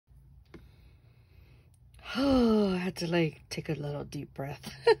Oh, I had to like take a little deep breath.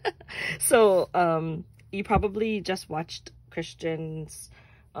 So, you probably just watched Kristianne's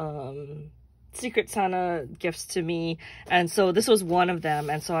Secret Santa gifts to me, and so this was one of them,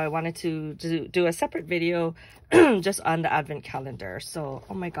 and so I wanted to do a separate video just on the advent calendar. So,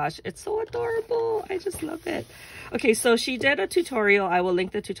 oh my gosh, it's so adorable. I just love it. Okay, so she did a tutorial. I will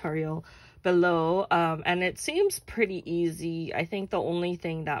link the tutorial below, and it seems pretty easy. I think the only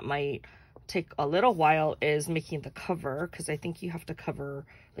thing that might take a little while is making the cover, because I think you have to cover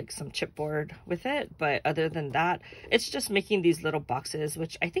like some chipboard with it, but other than that, it's just making these little boxes,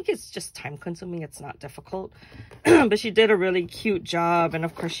 which I think is just time consuming. It's not difficult. But she did a really cute job, and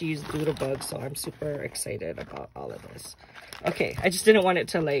of course she used Doodlebug, so I'm super excited about all of this. Okay, I just didn't want it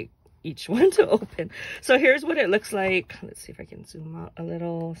to like each one to open. So here's what it looks like. Let's see if I can zoom out a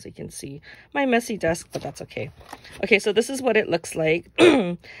little so you can see my messy desk, but that's okay. Okay, so this is what it looks like.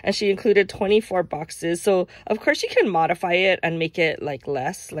 And she included 24 boxes. So of course you can modify it and make it like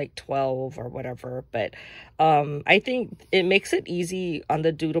less, like 12 or whatever, but I think it makes it easy on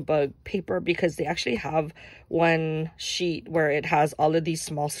the Doodlebug paper, because they actually have one sheet where it has all of these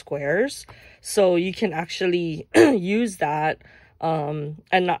small squares, so you can actually use that and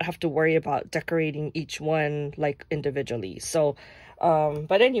not have to worry about decorating each one like individually. So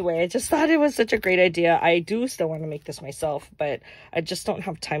but anyway, I just thought it was such a great idea. I do still want to make this myself, but I just don't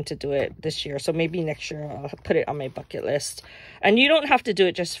have time to do it this year, so maybe next year I'll put it on my bucket list. And you don't have to do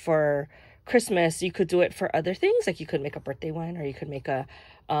it just for Christmas. You could do it for other things, like you could make a birthday one, or you could make a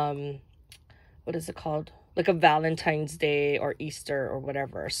what is it called, like a Valentine's Day or Easter or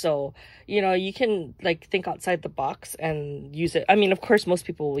whatever. So, you know, you can like think outside the box and use it. I mean, of course, most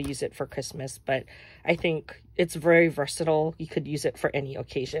people will use it for Christmas, but I think it's very versatile. You could use it for any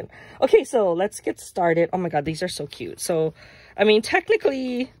occasion. Okay, so let's get started. Oh my God, these are so cute. So, I mean,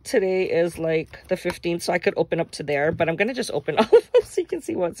 technically today is like the 15th, so I could open up to there, but I'm going to just open all of them so you can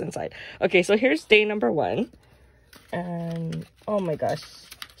see what's inside. Okay, so here's day number 1. And oh my gosh,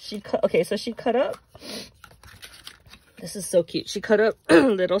 she cut up. This is so cute. She cut up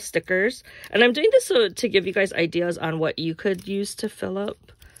little stickers. And I'm doing this to give you guys ideas on what you could use to fill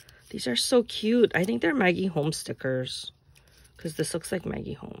up. These are so cute. I think they're Maggie Holmes stickers, because this looks like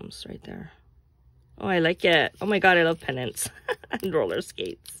Maggie Holmes right there. Oh, I like it. Oh my God, I love pennants and roller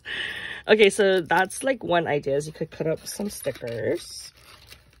skates. Okay, so that's like one idea, is you could cut up some stickers.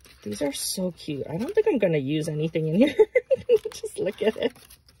 These are so cute. I don't think I'm going to use anything in here. Just look at it.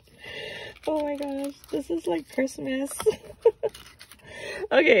 Oh my gosh, this is like Christmas.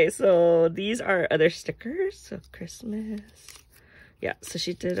 Okay, so these are other stickers of Christmas. Yeah, so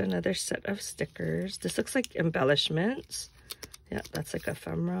she did another set of stickers. This looks like embellishments. Yeah, that's like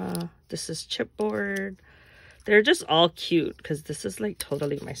ephemera. This is chipboard. They're just all cute, because this is like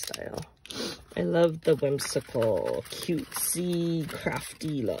totally my style. I love the whimsical, cutesy,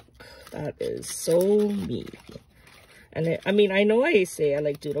 crafty look. That is so me. And I mean, I know I say I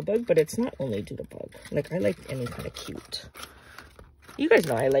like Doodlebug, but it's not only Doodlebug. Like, I like any kind of cute. You guys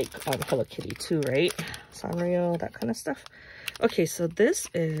know I like Hello Kitty too, right? Sanrio, that kind of stuff. Okay, so this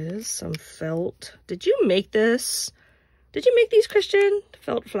is some felt. Did you make this? Did you make these, Kristianne?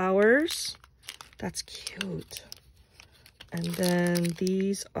 Felt flowers. That's cute. And then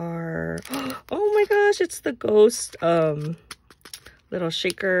these are, oh my gosh, it's the ghost little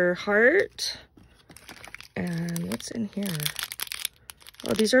shaker heart. And what's in here?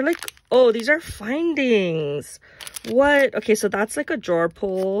 Oh, these are like, oh, these are findings. What? Okay, so that's like a drawer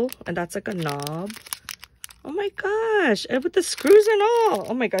pull, and that's like a knob. Oh my gosh, and with the screws and all.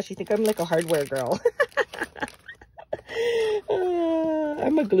 Oh my gosh, you think I'm like a hardware girl.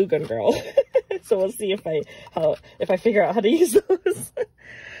 I'm a glue gun girl. So we'll see if I figure out how to use those.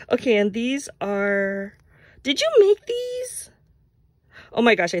 Okay, and these are, did you make these? Oh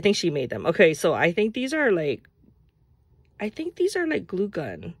my gosh, I think she made them. Okay, so I think these are like glue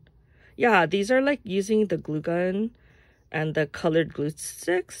gun. Yeah, these are like using the glue gun and the colored glue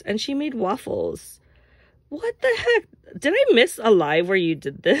sticks, and she made waffles. What the heck? Did I miss a live where you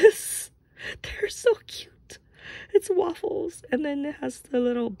did this? They're so cute. It's waffles, and then it has the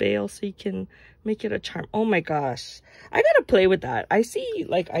little bail so you can make it a charm. Oh my gosh, I gotta play with that. I see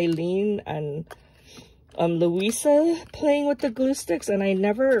like Eileen and Louisa playing with the glue sticks, and I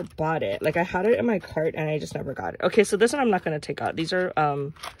never bought it. Like, I had it in my cart and I just never got it. Okay, so this one I'm not going to take out. These are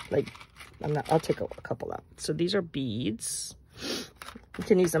like, I'll take a couple out. So these are beads. You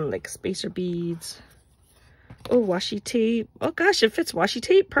can use them like spacer beads. Oh, washi tape. Oh gosh, it fits washi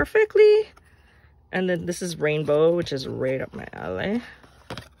tape perfectly. And then this is rainbow, which is right up my alley.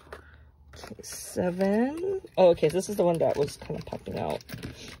 Okay, 7. Oh, okay, this is the one that was kind of popping out.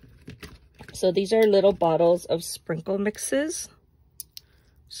 So these are little bottles of sprinkle mixes.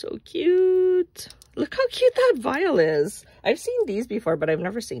 So cute. Look how cute that vial is. I've seen these before, but I've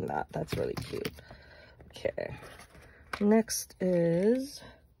never seen that. That's really cute. Okay. Next is...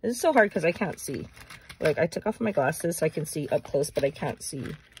 This is so hard because I can't see. Like, I took off my glasses so I can see up close, but I can't see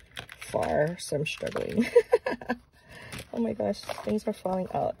far, so I'm struggling. Oh my gosh, things are falling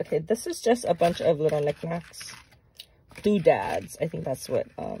out. Okay, this is just a bunch of little knickknacks. Doodads. I think that's what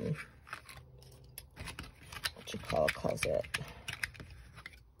you calls it.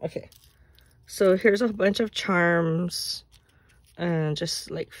 Okay, so here's a bunch of charms and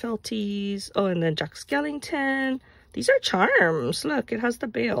just like felties. Oh, and then Jack Skellington. These are charms. Look, it has the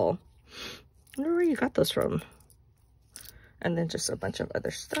bale. I wonder where you got those from. And then just a bunch of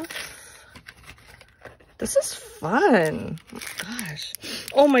other stuff. This is fun. Oh my gosh.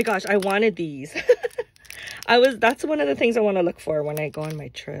 Oh my gosh, I wanted these. That's one of the things I want to look for when I go on my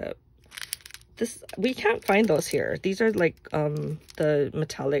trip. We can't find those here. These are like the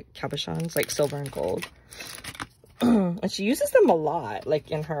metallic cabochons, like silver and gold. And she uses them a lot, like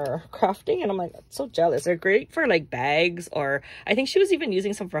in her crafting, and I'm like so jealous. They're great for like bags, or I think she was even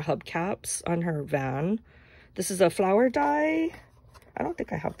using some for hubcaps on her van. This is a flower dye. I don't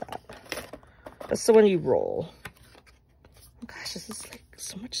think I have that. That's the one you roll. Oh gosh, this is like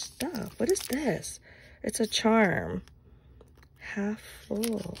so much stuff. What is this? It's a charm. Half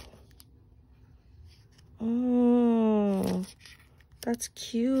full. Oh, that's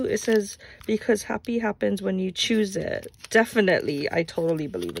cute. It says, because happy happens when you choose it. Definitely, I totally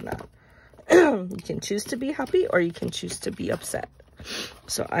believe in that. You can choose to be happy or you can choose to be upset.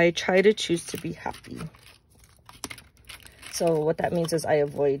 So I try to choose to be happy. So what that means is I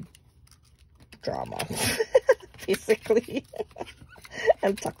avoid drama, basically,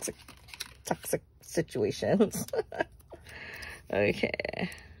 and toxic situations. Okay.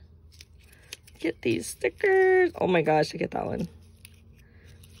 Get these stickers. Oh my gosh, I get that one.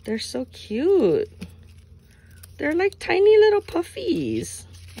 They're so cute. They're like tiny little puffies.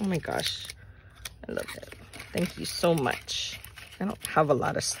 Oh my gosh, I love it. Thank you so much. I don't have a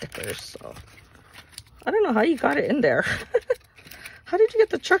lot of stickers, so I don't know how you got it in there. How did you get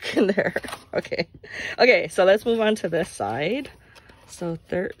the truck in there? Okay, so let's move on to this side. So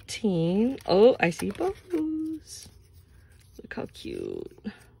 13. Oh, I see bows. Look how cute.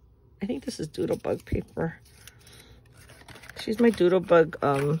 I think this is Doodlebug paper. She's my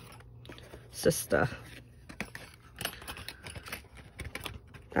Doodlebug sister.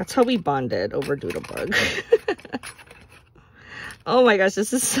 That's how we bonded, over Doodlebug. Oh my gosh,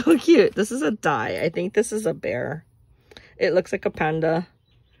 this is so cute. This is a die. I think this is a bear. It looks like a panda.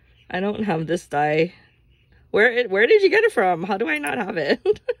 I don't have this die. Where did you get it from? How do I not have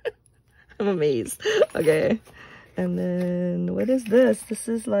it? I'm amazed. Okay. And then what is this? This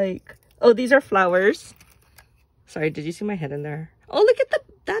is like, oh, these are flowers. Sorry, did you see my head in there? Oh, look at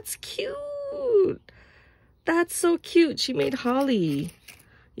that's cute. That's so cute. She made holly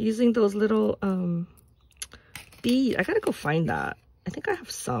using those little bead. I gotta go find that. I think I have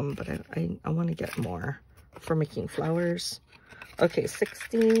some, but I want to get more for making flowers. Okay,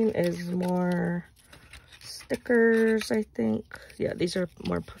 16 is more stickers, I think. Yeah, these are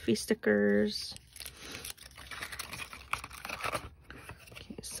more puffy stickers.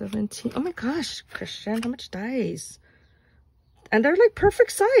 Okay, 17. Oh my gosh, Kristianne, how much dies? And they're like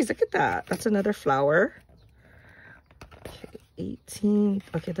perfect size. Look at that. That's another flower. Okay, 18.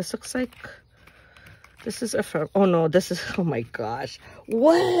 Okay, this looks like, this is a, oh no, this is, oh my gosh.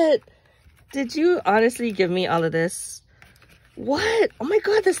 What? Did you honestly give me all of this? What? Oh my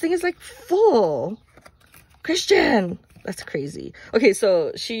god, this thing is like full. Kristianne, that's crazy. Okay,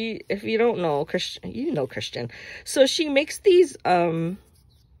 so she, if you don't know, you know Kristianne. So she makes these,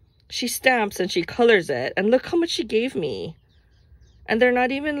 she stamps and she colors it. And look how much she gave me. And they're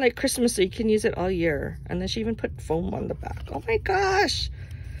not even like Christmas, so you can use it all year. And then she even put foam on the back. Oh my gosh.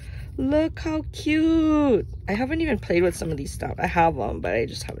 Look how cute. I haven't even played with some of these stamps. I have them, but I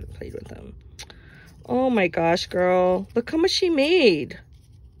just haven't played with them. Oh my gosh, girl. Look how much she made.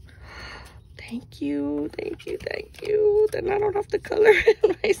 Thank you, thank you, thank you. Then I don't have to color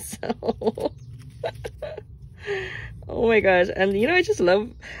it myself. Oh my gosh. And you know, I just love,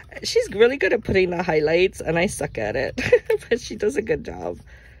 she's really good at putting the highlights and I suck at it. But she does a good job.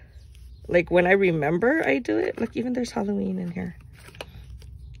 Like when I remember, I do it. Look, even there's Halloween in here.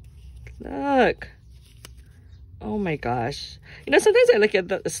 Look. Oh my gosh. You know, sometimes I look at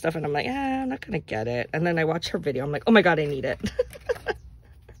the stuff and I'm like, I'm not gonna get it. And then I watch her video. I'm like, oh my god, I need it.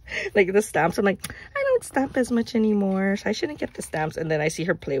 Like the stamps, I'm like, I don't don't stamp as much anymore, so I shouldn't get the stamps. And then I see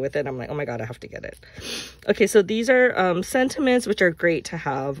her play with it. I'm like, oh my god, I have to get it. Okay, so these are sentiments, which are great to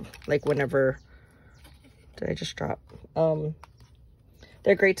have like whenever. Did I just drop?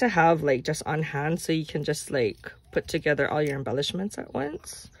 They're great to have like just on hand, so you can just like put together all your embellishments at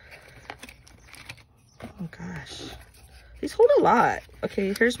once. Oh gosh, these hold a lot.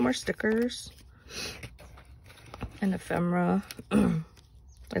 Okay, here's more stickers and ephemera.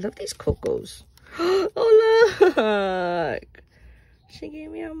 I love these Cocos. Oh look, she gave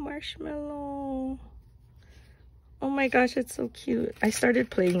me a marshmallow. Oh my gosh, it's so cute. I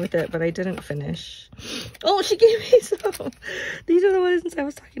started playing with it, but I didn't finish. Oh, she gave me some. These are the ones I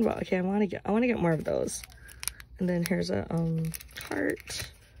was talking about. Okay, I want to get more of those. And then here's a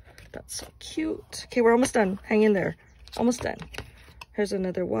heart. That's so cute. Okay, we're almost done. Hang in there. Almost done. Here's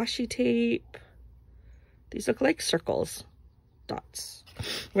another washi tape. These look like circles. Dots.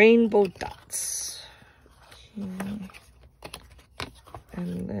 Rainbow dots. Okay.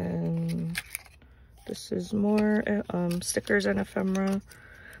 And then this is more stickers and ephemera.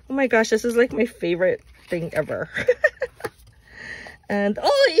 Oh my gosh, this is like my favorite thing ever. And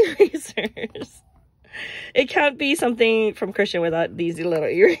oh, erasers. It can't be something from Kristianne without these little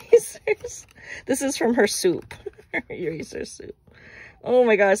erasers. This is from her soup. Her eraser soup. Oh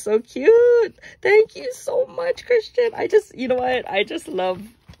my gosh, so cute. Thank you so much, Kristianne. I just, you know what? I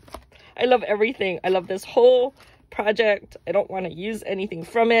love everything. I love this whole project. I don't want to use anything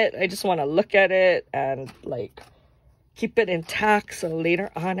from it. I just want to look at it and like keep it intact, so later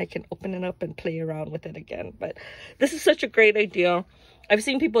on I can open it up and play around with it again. But this is such a great idea. I've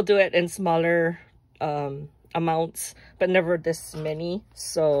seen people do it in smaller amounts, but never this many,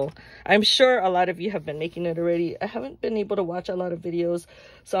 so I'm sure a lot of you have been making it already. I haven't been able to watch a lot of videos,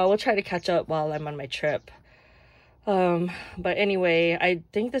 so I will try to catch up while I'm on my trip. But anyway, I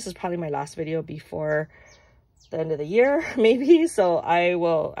think this is probably my last video before the end of the year, maybe. So I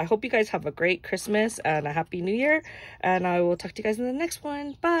hope you guys have a great Christmas and a happy new year, and I will talk to you guys in the next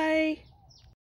one. Bye.